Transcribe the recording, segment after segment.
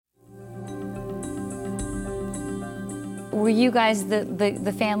were you guys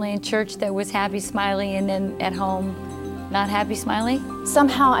the family in church that was happy, smiley, and then at home not happy, smiley?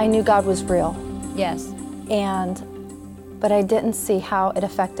 Somehow I knew God was real. Yes. But I didn't see how it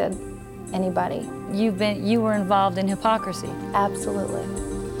affected anybody. You were involved in hypocrisy. Absolutely.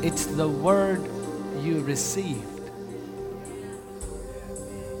 It's the word you received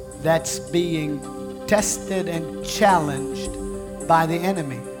that's being tested and challenged by the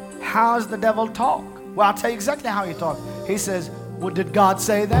enemy. How does the devil talk? Well, I'll tell you exactly how he talks. He says, well, did God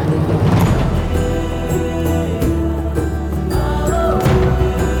say that?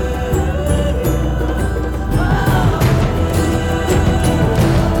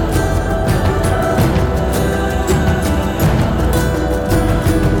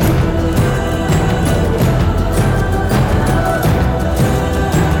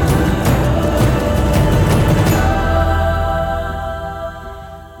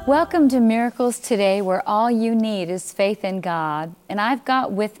 Welcome to Miracles Today, where all you need is faith in God. And I've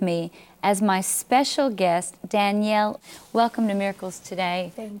got with me as my special guest, Danielle. Welcome to Miracles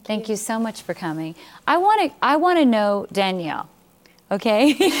Today. Thank you. So much for coming. I want to know Danielle,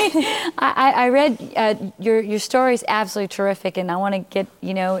 okay? I read your story is absolutely terrific, and I want to get,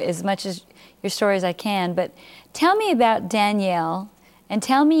 as much as your story as I can. But tell me about Danielle, and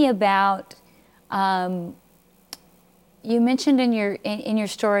tell me about... you mentioned in your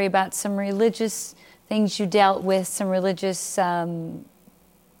story about some religious things you dealt with, some religious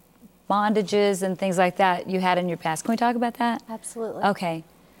bondages and things like that you had in your past. Can we talk about that? Absolutely. Okay.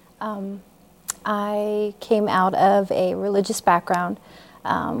 I came out of a religious background,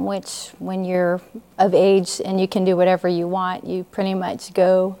 which when you're of age and you can do whatever you want, you pretty much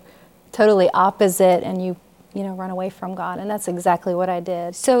go totally opposite and you run away from God. And that's exactly what I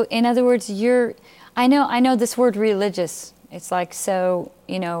did. So in other words, I know this word religious. It's like, so,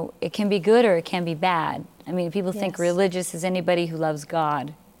 it can be good or it can be bad. I mean, people think religious is anybody who loves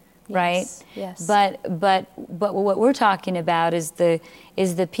God, right? Yes. But what we're talking about is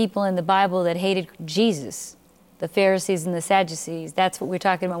the people in the Bible that hated Jesus, the Pharisees and the Sadducees. That's what we're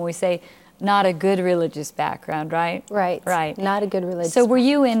talking about when we say not a good religious background, right? Right. Not a good religious. So were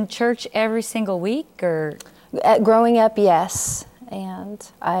you in church every single week, or? Growing up, yes. And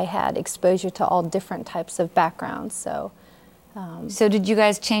I had exposure to all different types of backgrounds. So did you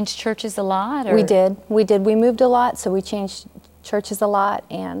guys change churches a lot? Or? We did. We moved a lot, so we changed churches a lot.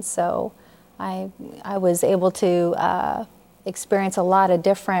 And so I was able to experience a lot of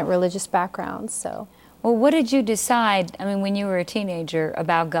different religious backgrounds. So, well, what did you decide, when you were a teenager,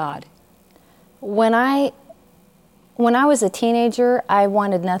 about God? When I was a teenager, I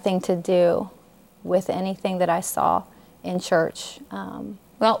wanted nothing to do with anything that I saw in church.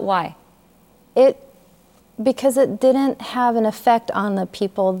 Well, why? Because it didn't have an effect on the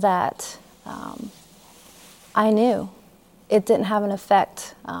people that I knew. It didn't have an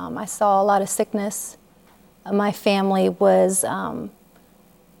effect. I saw a lot of sickness. My family was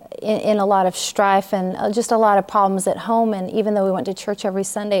in a lot of strife and just a lot of problems at home. And even though we went to church every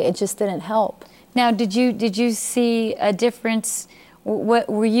Sunday, it just didn't help. Now, did you see a difference? What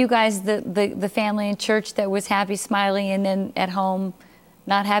were you guys the family in church that was happy, smiley, and then at home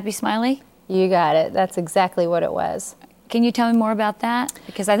not happy, smiley? You got it. That's exactly what it was. Can you tell me more about that?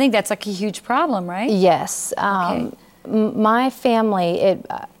 Because I think that's like a huge problem, right? Yes. Okay. My family,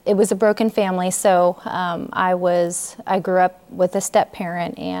 it was a broken family. So I grew up with a step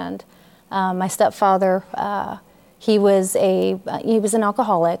parent, and my stepfather. He was an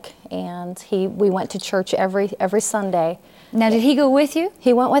alcoholic, and we went to church every Sunday. Now, did he go with you?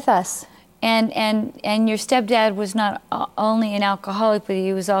 He went with us. And your stepdad was not only an alcoholic, but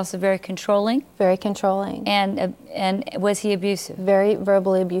he was also very controlling? Very controlling. And was he abusive? Very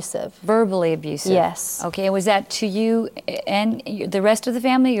verbally abusive. Verbally abusive? Yes. Okay, was that to you and the rest of the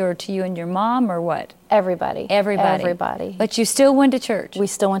family, or to you and your mom, or what? Everybody. Everybody. But you still went to church? We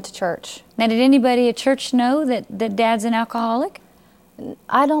still went to church. Now, did anybody at church know that Dad's an alcoholic?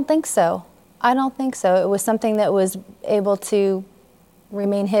 I don't think so. It was something that was able to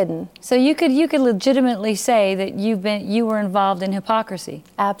remain hidden. So you could legitimately say that you were involved in hypocrisy.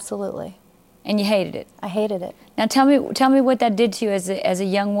 Absolutely. And you hated it. I hated it. Now tell me what that did to you as a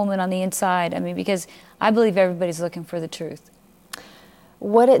young woman on the inside. Because I believe everybody's looking for the truth.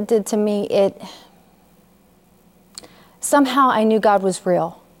 What it did to me, somehow I knew God was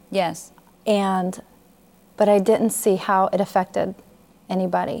real. Yes. But I didn't see how it affected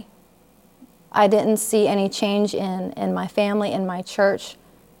anybody. I didn't see any change in my family, in my church.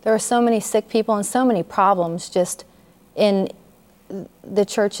 There were so many sick people and so many problems just in the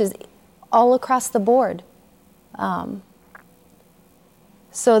churches all across the board.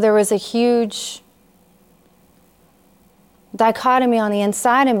 So there was a huge dichotomy on the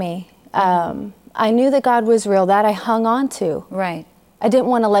inside of me. I knew that God was real. That I hung on to. Right. I didn't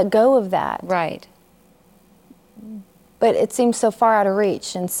want to let go of that. Right. But it seemed so far out of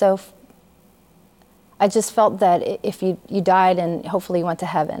reach, and so I just felt that if you died and hopefully you went to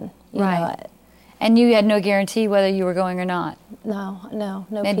heaven. You Right. know, And you had no guarantee whether you were going or not. no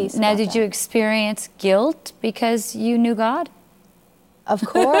And peace. now, about did that. you experience guilt because you knew God? Of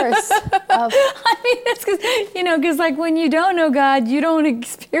course. I mean, that's because, like when you don't know God, you don't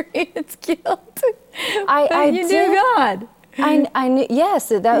experience guilt. But you knew God. I knew. Yes,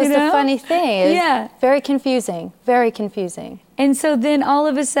 that was the funny thing. It was Yeah. Very confusing. Very confusing. And so then all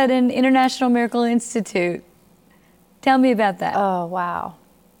of a sudden, International Miracle Institute. Tell me about that. Oh, wow.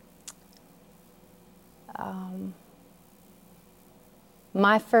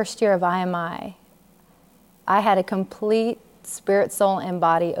 My first year of IMI, I had a complete spirit, soul, and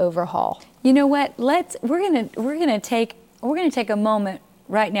body overhaul. You know what? We're gonna take a moment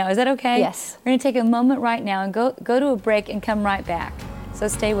right now. Is that okay? Yes. We're gonna take a moment right now and go to a break and come right back. So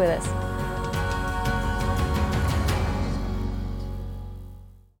stay with us.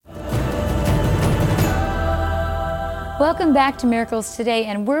 Welcome back to Miracles Today,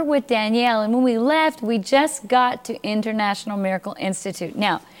 and we're with Danielle. And when we left, we just got to International Miracle Institute.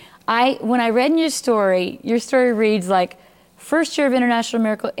 Now, when I read in your story reads like, first year of International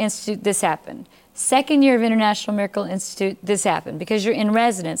Miracle Institute, this happened. Second year of International Miracle Institute, this happened, because you're in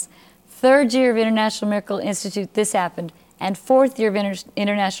residence. Third year of International Miracle Institute, this happened. And fourth year of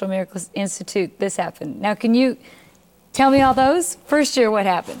International Miracle Institute, this happened. Now, can you tell me all those? First year, what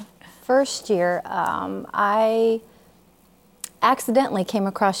happened? First year, I accidentally came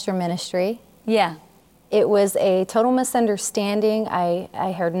across your ministry. Yeah. It was a total misunderstanding.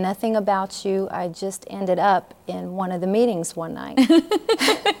 I heard nothing about you. I just ended up in one of the meetings one night.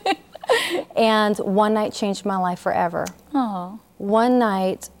 And one night changed my life forever. Oh. One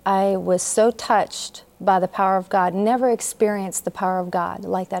night I was so touched by the power of God, never experienced the power of God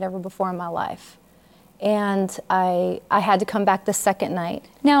like that ever before in my life. And I had to come back the second night.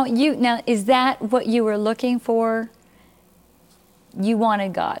 Now, is that what you were looking for? You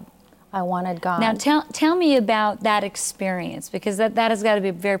wanted God. I wanted God. Now, tell me about that experience, because that has got to be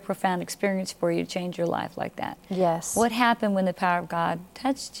a very profound experience for you to change your life like that. Yes. What happened when the power of God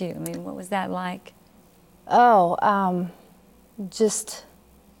touched you? I mean, what was that like? Oh, just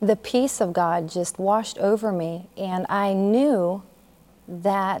the peace of God just washed over me, and I knew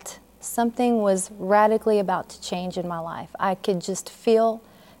that something was radically about to change in my life. I could just feel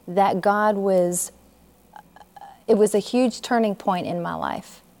that God was, it was a huge turning point in my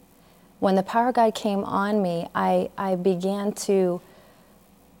life. When the power of God came on me, I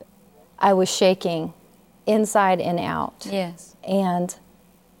was shaking inside and out. Yes. And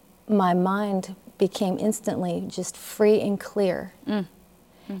my mind became instantly just free and clear.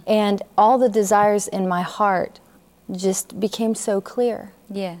 And all the desires in my heart just became so clear.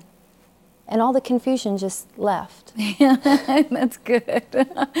 Yeah. And all the confusion just left. That's good.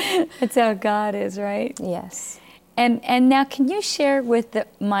 That's how God is, right? Yes. And now, can you share with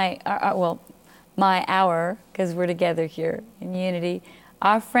our, because we're together here in unity,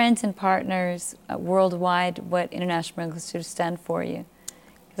 our friends and partners worldwide, what International Miracle Institute has done for you?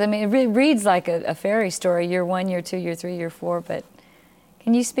 Because I mean, it really reads like a fairy story. Year 1, year 2, year 3, year 4. But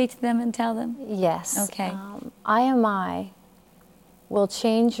can you speak to them and tell them? Yes. Okay. IMI will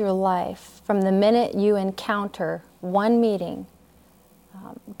change your life from the minute you encounter one meeting.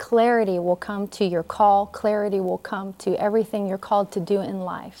 Clarity will come to your call. Clarity will come to everything you're called to do in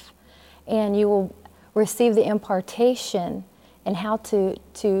life. And you will receive the impartation and how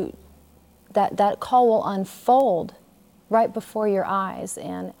that call will unfold right before your eyes.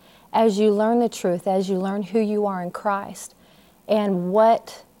 And as you learn the truth, as you learn who you are in Christ and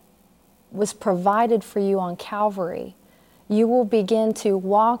what was provided for you on Calvary, you will begin to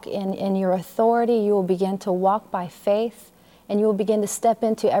walk in your authority. You will begin to walk by faith. And you will begin to step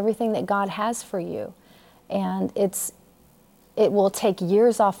into everything that God has for you. And it will take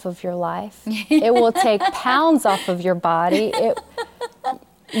years off of your life. It will take pounds off of your body.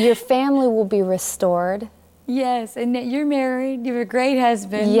 Your family will be restored. Yes, and you're married. You have a great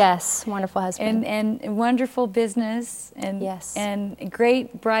husband. Yes, wonderful husband. And wonderful business. And yes. And a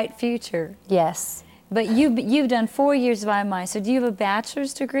great, bright future. Yes. But you've done 4 years of IMI, so do you have a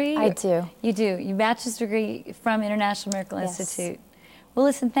bachelor's degree? I do. You do. Your bachelor's degree from International Miracle Yes. Institute. Well,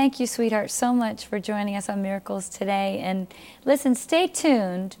 listen, thank you, sweetheart, so much for joining us on Miracles Today. And listen, stay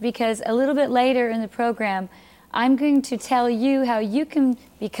tuned, because a little bit later in the program, I'm going to tell you how you can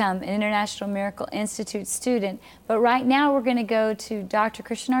become an International Miracle Institute student. But right now, we're going to go to Dr.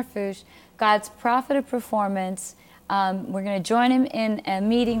 Christian Harfouche, God's Prophet of Performance, We're going to join him in a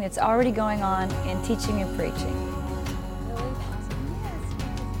meeting that's already going on in teaching and preaching.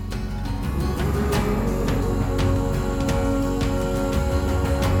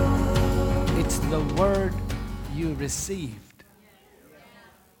 It's the word you received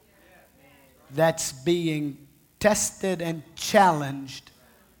that's being tested and challenged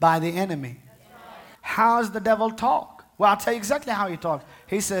by the enemy. How does the devil talk? Well, I'll tell you exactly how he talks.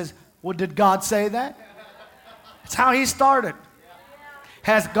 He says, well, did God say that? That's how he started.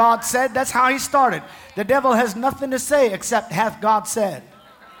 Has God said? That's how he started. The devil has nothing to say except, hath God said?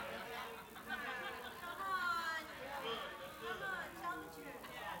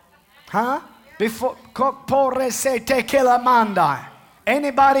 Huh? Before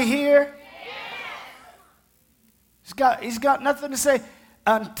anybody here? He's got nothing to say.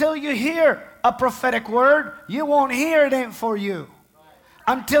 Until you hear a prophetic word, you won't hear it ain't for you.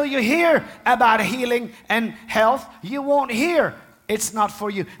 Until you hear about healing and health, you won't hear it's not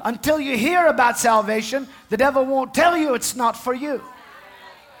for you. Until you hear about salvation, the devil won't tell you it's not for you.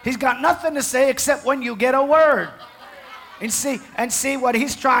 He's got nothing to say except when you get a word. And see what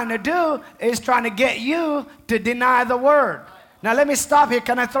he's trying to do is trying to get you to deny the word. Now let me stop here.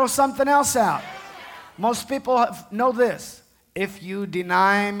 Can I throw something else out? Most people know this. If you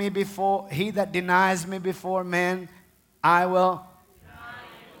deny me before, he that denies me before men, I will.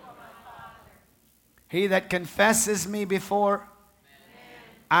 He that confesses me before,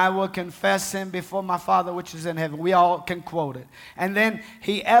 I will confess him before my Father which is in heaven. We all can quote it. And then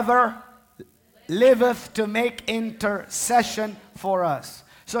he ever liveth to make intercession for us.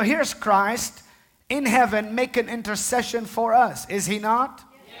 So here's Christ in heaven making intercession for us. Is he not?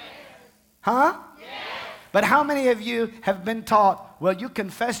 Yes. Huh? Yes. But how many of you have been taught, well, you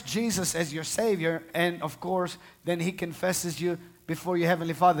confess Jesus as your Savior, and of course, then he confesses you before your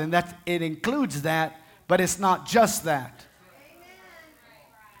Heavenly Father. And that it includes that, but it's not just that.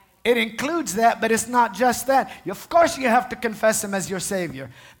 It includes that, but it's not just that. Of course, you have to confess him as your Savior.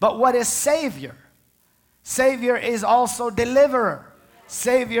 But what is Savior? Savior is also deliverer.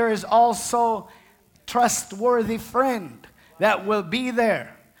 Savior is also trustworthy friend that will be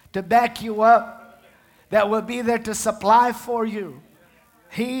there to back you up, that will be there to supply for you.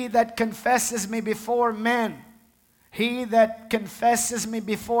 He that confesses me before men, he that confesses me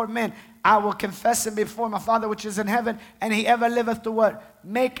before men, I will confess him before my Father which is in heaven, and he ever liveth to what?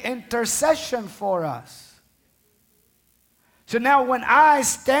 Make intercession for us. So now when I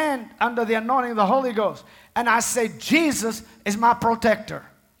stand under the anointing of the Holy Ghost, and I say, Jesus is my protector,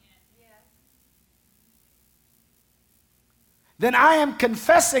 then I am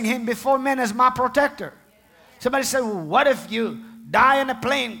confessing him before men as my protector. Somebody said, well, what if you die in a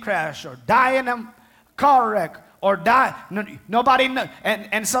plane crash or die in a car wreck or die? No, nobody knows.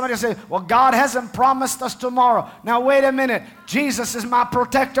 And somebody say, well, God hasn't promised us tomorrow. Now wait a minute. Jesus is my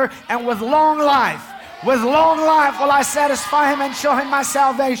protector, and with long life will I satisfy him and show him my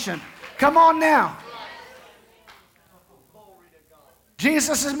salvation. Come on now.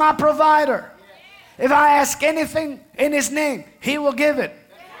 Jesus is my provider. If I ask anything in his name, he will give it.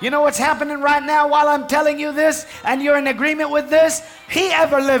 You know what's happening right now while I'm telling you this and you're in agreement with this? He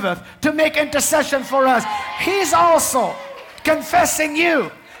ever liveth to make intercession for us. He's also confessing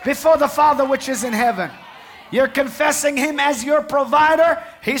you before the Father which is in heaven. You're confessing him as your provider.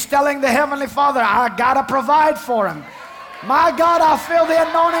 He's telling the Heavenly Father, I gotta provide for him. My God, I feel the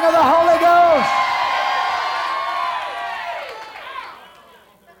anointing of the Holy Ghost.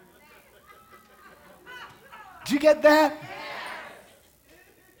 Did you get that?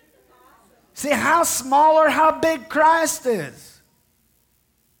 See how small or how big Christ is.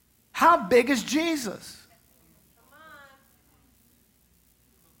 How big is Jesus?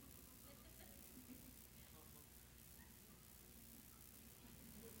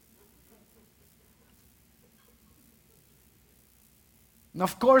 And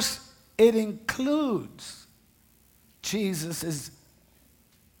of course, it includes Jesus is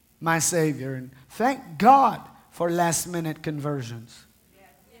my Savior. And thank God for last-minute conversions.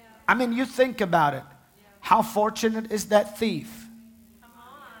 I mean, you think about it. How fortunate is that thief?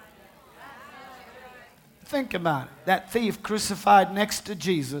 Think about it. That thief crucified next to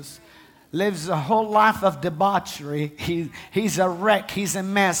Jesus lives a whole life of debauchery. He's a wreck. He's a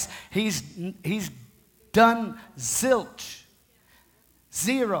mess. He's done zilch.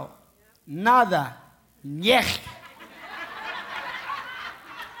 Zero. Nada. Nyech.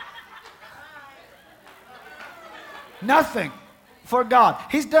 Nothing for God.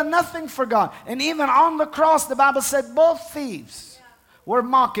 He's done nothing for God. And even on the cross, the Bible said both thieves were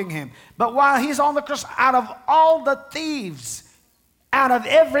mocking him. But while he's on the cross, out of all the thieves, out of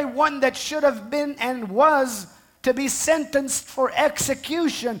every one that should have been and was to be sentenced for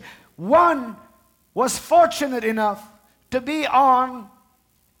execution. One was fortunate enough to be on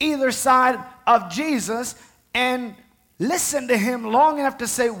either side of Jesus and listen to him long enough to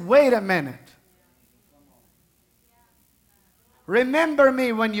say, wait a minute. Remember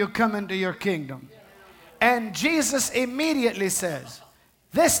me when you come into your kingdom. And Jesus immediately says,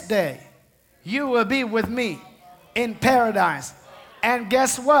 this day you will be with me in paradise. And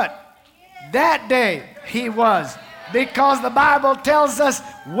guess what? That day he was. Because the Bible tells us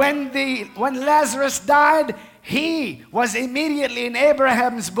when Lazarus died, he was immediately in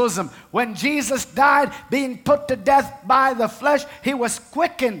Abraham's bosom. When Jesus died, being put to death by the flesh, he was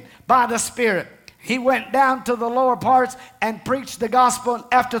quickened by the Spirit. He went down to the lower parts and preached the gospel.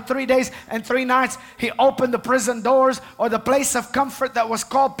 After 3 days and 3 nights, he opened the prison doors, or the place of comfort that was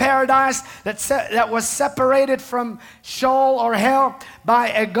called paradise, that was separated from Sheol or hell by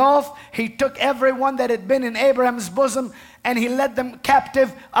a gulf. He took everyone that had been in Abraham's bosom and he led them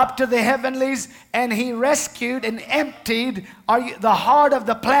captive up to the heavenlies, and he rescued and emptied the heart of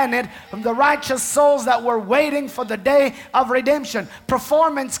the planet from the righteous souls that were waiting for the day of redemption.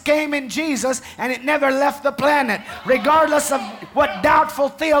 Performance came in Jesus, and it never left the planet. Regardless of what doubtful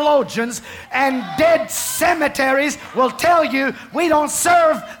theologians and dead cemeteries will tell you, we don't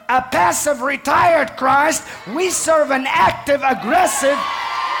serve a passive, retired Christ. We serve an active, aggressive.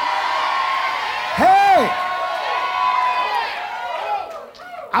 Hey!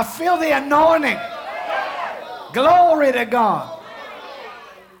 I feel the anointing. Glory to God.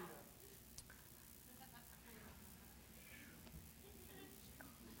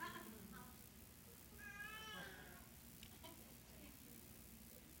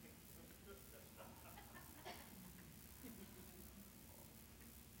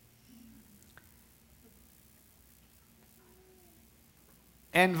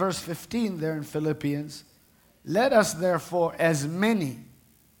 And verse 15 there in Philippians, let us therefore, as many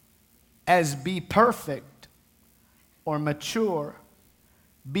as be perfect or mature,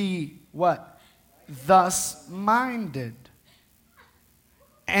 be what? Thus minded.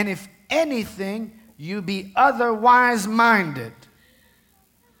 And if anything, you be otherwise minded.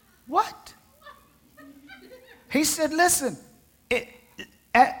 What? He said, listen,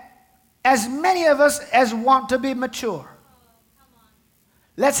 as many of us as want to be mature,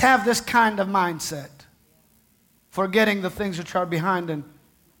 let's have this kind of mindset. Forgetting the things which are behind and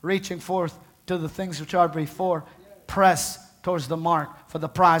reaching forth to the things which are before. Press towards the mark for the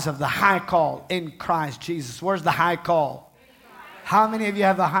prize of the high call in Christ Jesus. Where's the high call? How many of you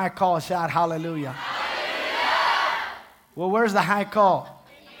have the high call? Shout hallelujah. Hallelujah. Well, where's the high call?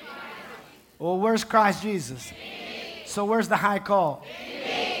 Well, where's Christ Jesus? So where's the high call?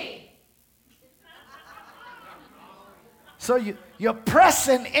 So you're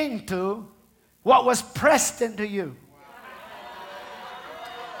pressing into what was pressed into you.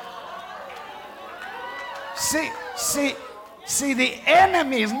 See, the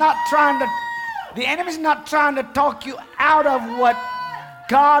enemy is not trying to talk you out of what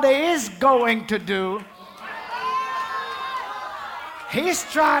God is going to do. He's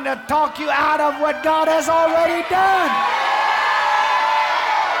trying to talk you out of what God has already done.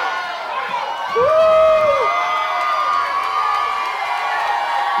 Woo!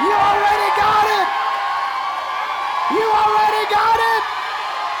 You already got it. You already got it.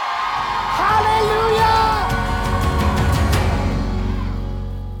 Hallelujah.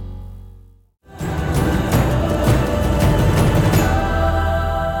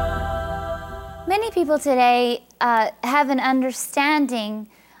 Many people today have an understanding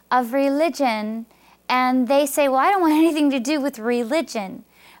of religion, and they say, well, I don't want anything to do with religion.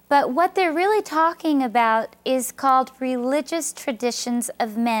 But what they're really talking about is called religious traditions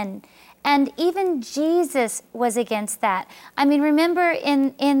of men. And even Jesus was against that. I mean, remember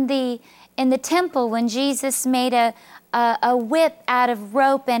in the temple when Jesus made a whip out of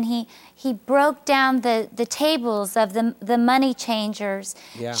rope, and he broke down the tables of the money changers.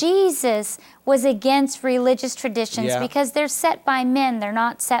 Yeah. Jesus was against religious traditions because they're set by men, they're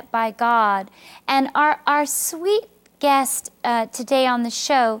not set by God. And our sweet guest today on the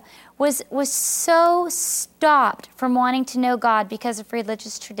show was so stopped from wanting to know God because of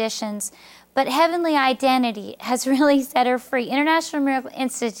religious traditions. But Heavenly Identity has really set her free. International Miracle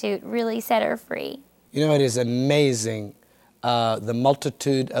Institute really set her free. You know, it is amazing the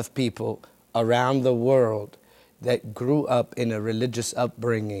multitude of people around the world that grew up in a religious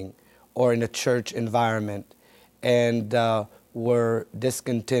upbringing or in a church environment and were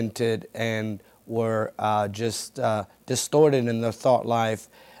discontented and were just distorted in their thought life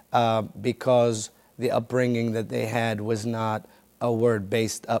because the upbringing that they had was not a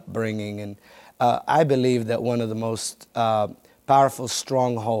word-based upbringing. And I believe that one of the most powerful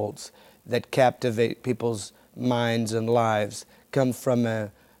strongholds that captivate people's minds and lives come from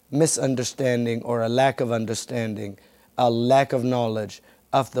a misunderstanding or a lack of understanding, a lack of knowledge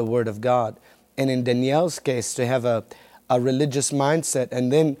of the Word of God. And in Danielle's case, to have a religious mindset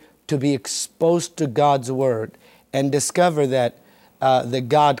and then to be exposed to God's Word and discover that the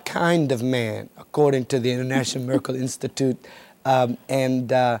God kind of man, according to the International Miracle Institute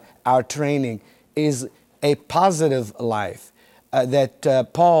and our training, is a positive life. That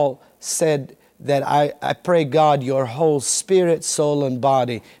Paul said that I pray God your whole spirit, soul, and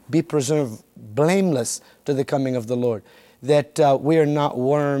body be preserved blameless to the coming of the Lord. That we are not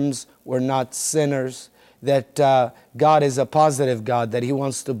worms, we're not sinners, that God is a positive God, that He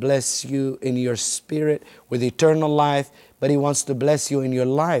wants to bless you in your spirit with eternal life, but He wants to bless you in your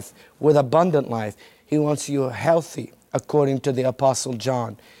life with abundant life. He wants you healthy, according to the Apostle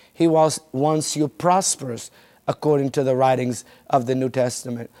John. He wants you prosperous, according to the writings of the New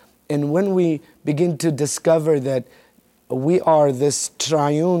Testament. And when we begin to discover that we are this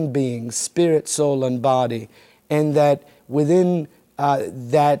triune being, spirit, soul, and body, and that within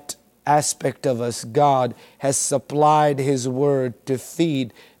that aspect of us, God has supplied His Word to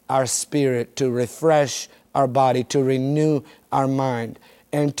feed our spirit, to refresh our body, to renew our mind,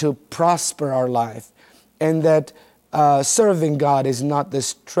 and to prosper our life. And that serving God is not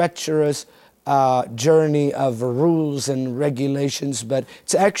this treacherous journey of rules and regulations, but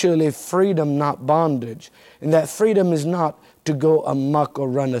it's actually freedom, not bondage. And that freedom is not to go amok or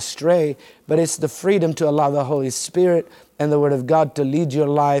run astray, but it's the freedom to allow the Holy Spirit and the Word of God to lead your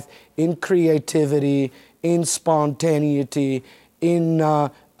life in creativity, in spontaneity, in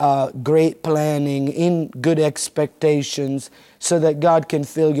great planning, in good expectations, so that God can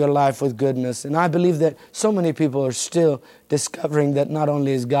fill your life with goodness. And I believe that so many people are still discovering that not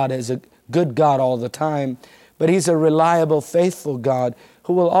only is God as a good God all the time, but He's a reliable, faithful God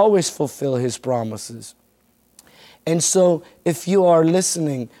who will always fulfill His promises. And so if you are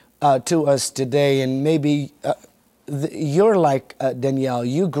listening to us today, and maybe you're like Danielle,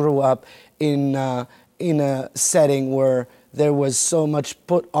 you grew up in a setting where there was so much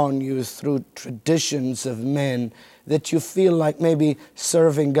put on you through traditions of men that you feel like maybe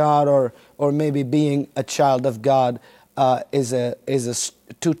serving God or maybe being a child of God is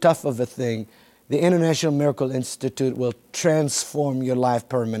too tough of a thing. The International Miracle Institute will transform your life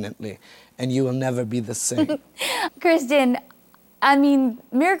permanently, and you will never be the same. Kristen, I mean,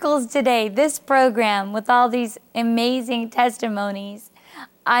 Miracles Today, this program with all these amazing testimonies.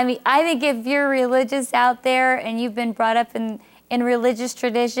 I mean, I think if you're religious out there and you've been brought up in religious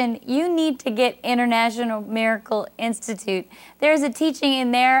tradition, you need to get International Miracle Institute. There's a teaching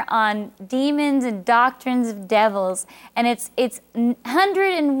in there on demons and doctrines of devils, and it's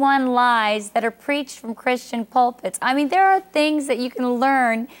 101 lies that are preached from Christian pulpits. I mean, there are things that you can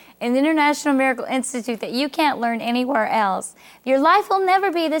learn in the International Miracle Institute that you can't learn anywhere else. Your life will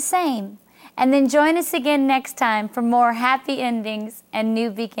never be the same. And then join us again next time for more happy endings and new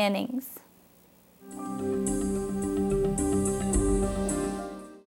beginnings.